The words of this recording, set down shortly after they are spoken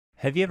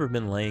Have you ever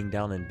been laying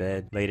down in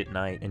bed late at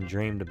night and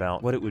dreamed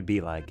about what it would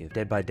be like if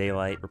Dead by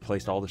Daylight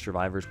replaced all the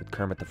survivors with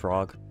Kermit the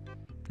Frog?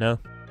 No?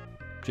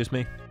 Just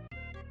me?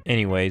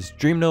 Anyways,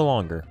 dream no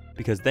longer,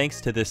 because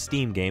thanks to this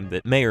Steam game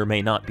that may or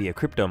may not be a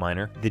crypto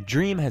miner, the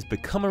dream has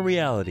become a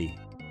reality.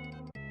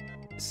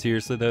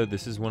 Seriously though,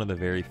 this is one of the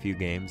very few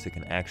games that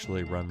can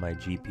actually run my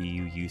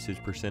GPU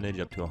usage percentage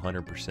up to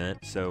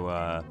 100%,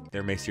 so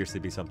there may seriously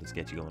be something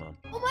sketchy going on.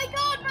 Oh my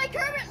god, my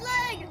Kermit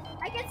leg!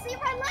 I can see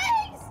my legs!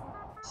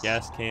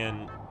 Gas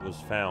can was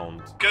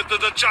found. Get to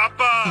the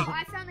chopper! Oh,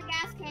 I found the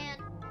gas can.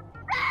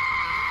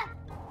 Ah!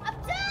 I'm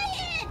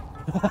dying!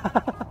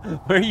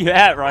 Where are you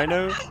at,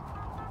 Rhino?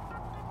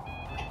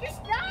 I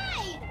just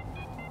died!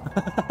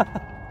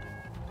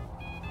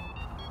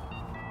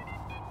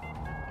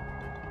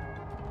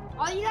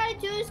 All you gotta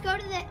do is go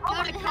to the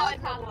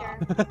helicopter.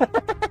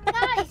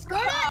 Nice, go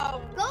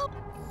to go.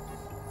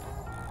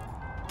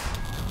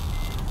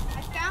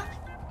 I found.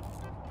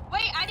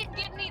 Wait, I didn't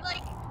get any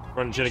like.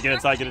 Run, Jenna, get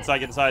inside, get inside,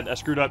 get inside. I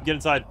screwed up, get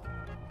inside.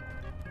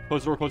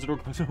 Close the door, close the door,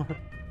 close the door.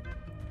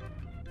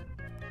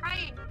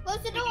 Right.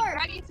 Close the door.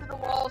 Right into the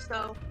walls,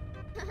 though.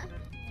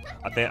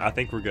 I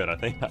think we're good. I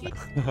think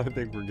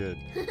we're good.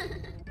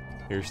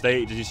 Here,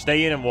 just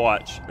stay in and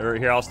watch. Or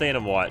here, I'll stay in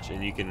and watch,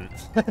 and you can.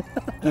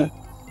 Wait,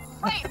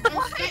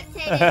 what?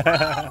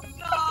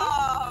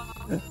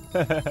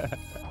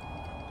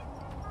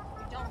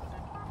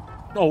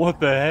 Oh, what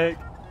the heck?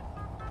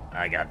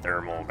 I got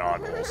thermal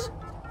goggles.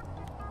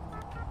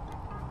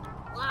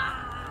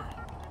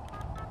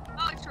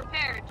 Oh, it's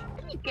repaired.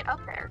 How do you get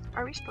up there?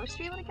 Are we supposed to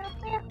be able to get up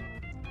there?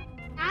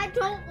 I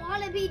don't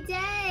want to be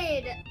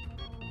dead.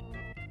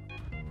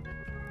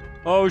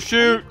 Oh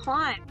shoot!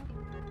 Climb.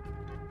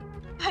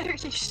 Are you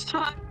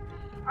stuck?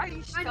 Are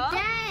you stuck? I'm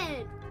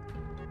dead.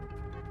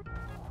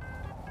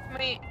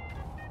 Wait.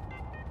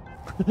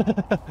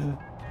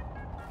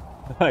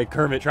 Hey,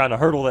 Kermit trying to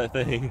hurdle that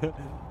thing.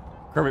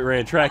 Kermit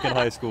ran track in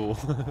high school.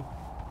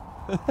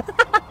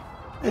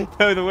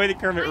 No, the way that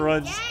Kermit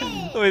runs,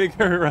 the way that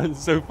Kermit runs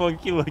is so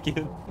funky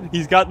looking.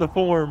 He's got the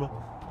form.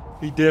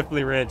 He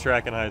definitely ran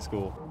track in high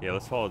school. Yeah,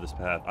 let's follow this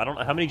path. I don't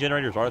know, how many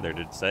generators are there,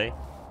 did it say?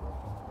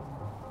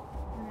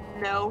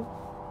 No,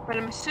 but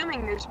I'm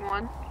assuming there's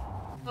one.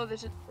 Oh,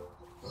 there's a...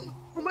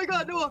 Oh my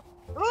god, Noah!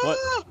 What?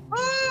 Ah!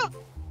 Ah!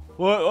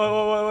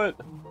 What?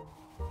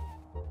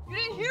 You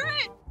didn't hear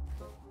it?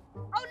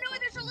 Oh no,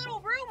 there's a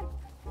little room!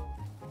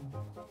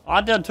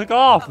 I done took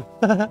off!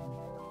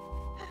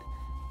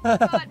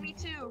 God, me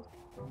too.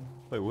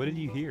 Wait, what did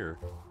you hear?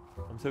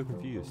 I'm so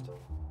confused.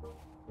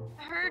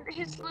 I heard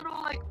his little,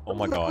 like... Oh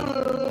my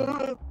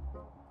god.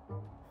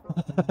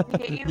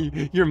 Hit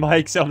you? Your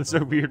mic sounded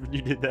so weird when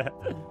you did that.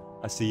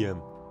 I see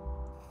him.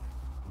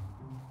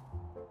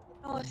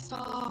 Oh,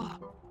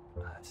 stop.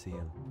 I see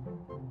him.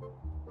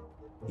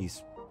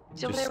 He's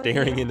He's over just there with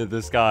staring you. into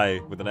the sky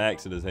with an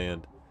axe in his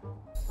hand.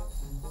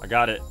 I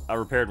got it. I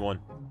repaired one.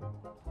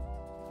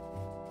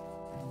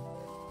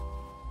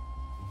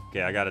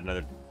 Okay, I got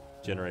another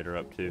generator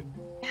up too.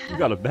 You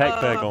got a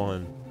backpack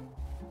on.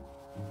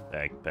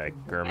 Backpack,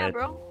 Kermit. Yeah,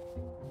 bro.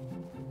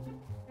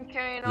 I'm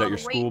carrying Is all that your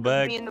the school weight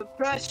bag? of being the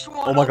best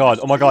one Oh my on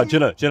god,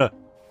 the Jenna.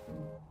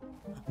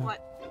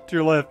 What? To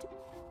your left.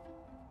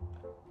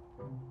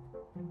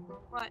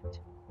 What?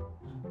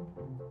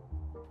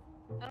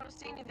 I don't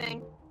see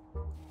anything.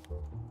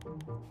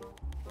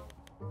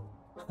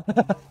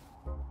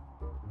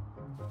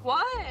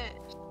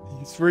 What?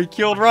 He's free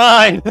killed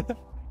Ryan.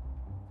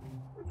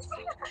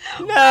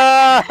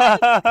 No!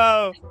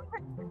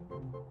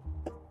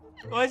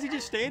 Why is he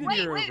just standing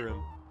here over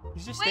him?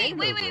 He's just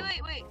standing over him.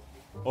 Wait.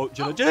 Oh,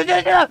 Jenna! Oh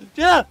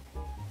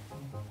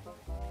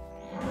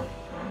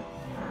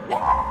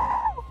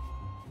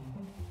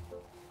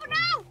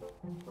no!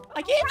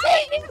 I can't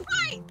see you!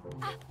 Fight!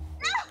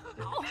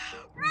 No!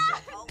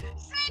 Run!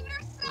 Save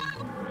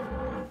yourself!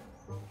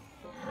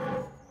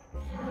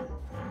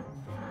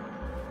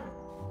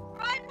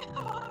 Run!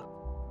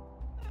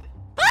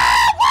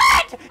 Ah,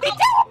 what? He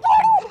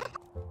teleported!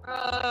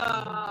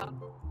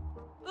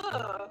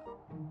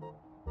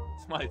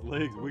 It's my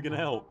legs wigging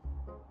out.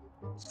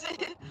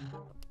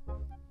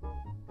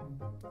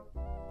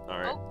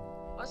 Alright. Oh,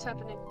 what's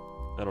happening?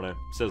 I don't know.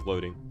 It says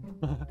loading.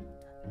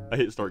 I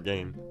hit start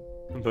game.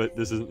 But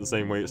this isn't the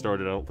same way it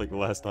started, I don't think, the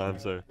last time,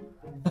 so.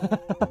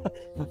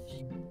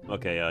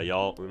 Okay,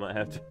 y'all, we might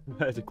have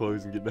to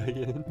close and get back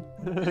in.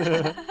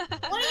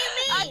 What do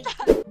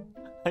you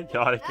mean?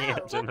 God, I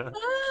can't, Jenna.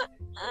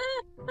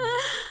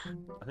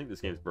 I think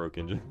this game's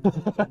broken, Jenna.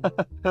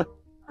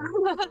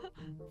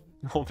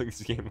 I don't think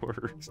this game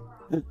works.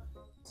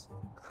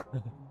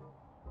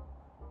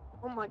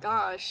 Oh my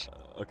gosh.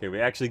 Okay,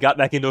 we actually got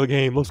back into a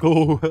game. Let's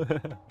go.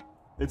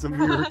 It's a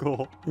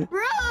miracle.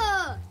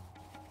 Bruh!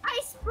 I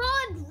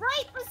spawned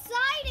right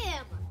beside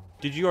him!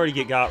 Did you already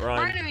get got,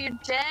 Ryan? Rhino, you're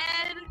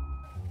dead.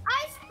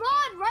 I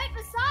spawned right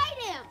beside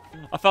him!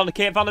 I found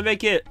a med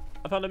kit.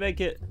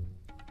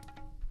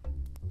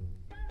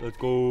 Let's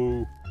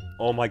go.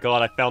 Oh my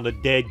god, I found a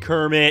dead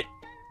Kermit.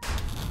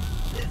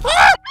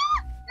 Ah!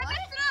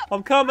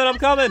 I'm coming.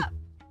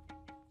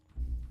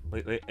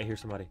 Wait, I hear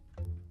somebody.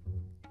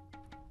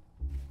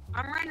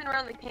 I'm running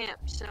around the camp,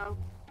 so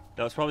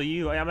That was probably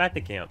you. I'm at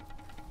the camp.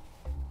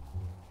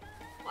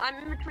 I'm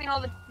in between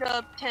all the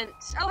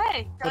tents. Oh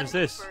hey, What is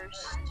this?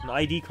 First. An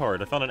ID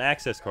card. I found an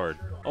access card.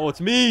 Oh, it's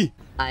me!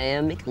 I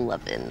am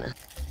McLovin.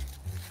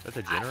 That's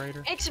a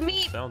generator? It's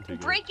me Sound too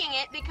good. breaking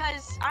it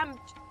because I'm.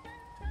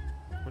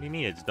 What do you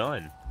mean? It's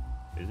done,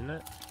 isn't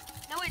it?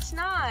 No, it's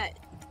not.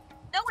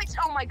 No, it's.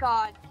 Oh my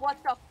God! What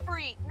the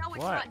freak? No,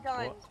 it's What? not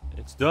done. What?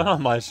 It's done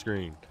on my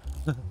screen.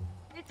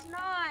 It's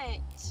not.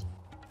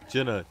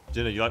 Jenna,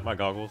 you like my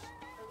goggles?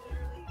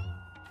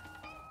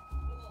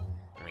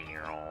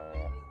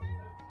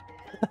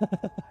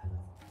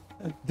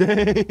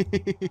 Dang!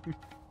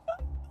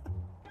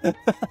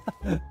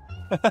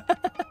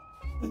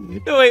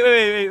 No,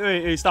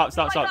 wait, stop,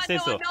 Oh my God,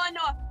 stand still.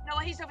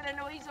 Noah, he's over there.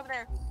 Noah, he's over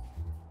there.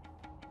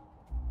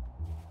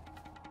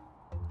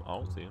 I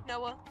don't see him.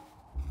 Noah,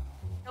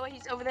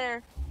 he's over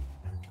there.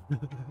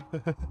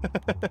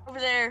 Over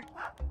there.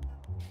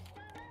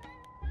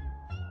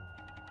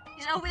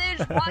 He's over there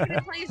just walking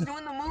in place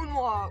doing the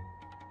moonwalk.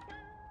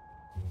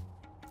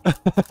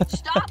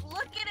 Stop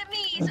looking at me!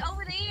 He's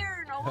over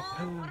there, Noah!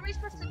 What are we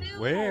supposed to do?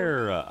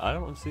 Where? I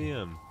don't see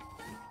him.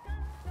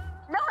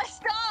 Noah,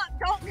 stop!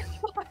 Don't go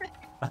for it!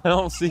 I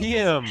don't see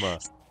him.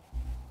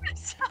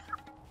 Stop!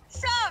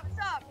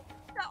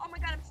 Oh my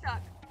God, I'm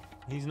stuck.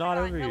 He's not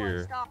over Noah,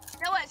 here. Stop!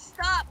 Noah,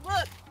 stop!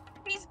 Look!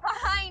 He's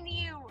behind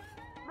you!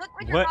 Look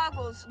with your What?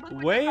 goggles. Look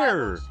with Where?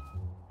 Your goggles.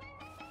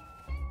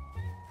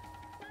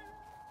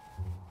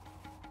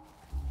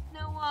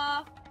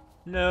 Noah.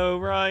 No,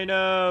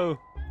 Rhino.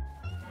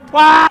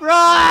 Ah,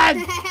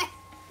 run!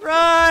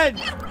 Run!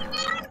 Go!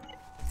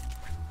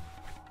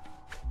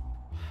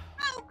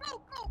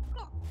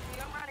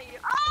 Okay, I'm ready.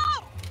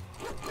 Oh!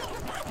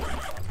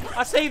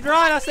 I saved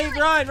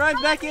Ryan.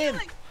 Ryan's back in.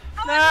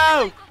 Oh,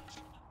 No!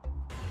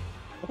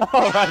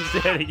 Oh,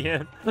 Ryan's dead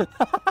again. You're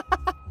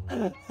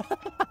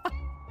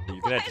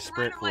gonna have to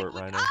sprint for it,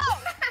 Rhino.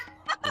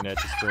 You're gonna have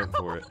to sprint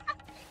for it.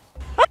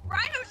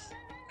 Rhino's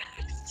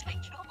take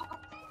off.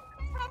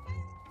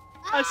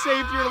 I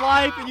saved your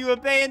life and you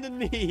abandoned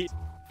me.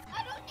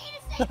 I don't need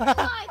to save your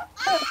life.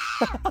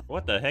 Ah!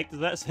 What the heck does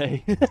that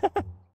say?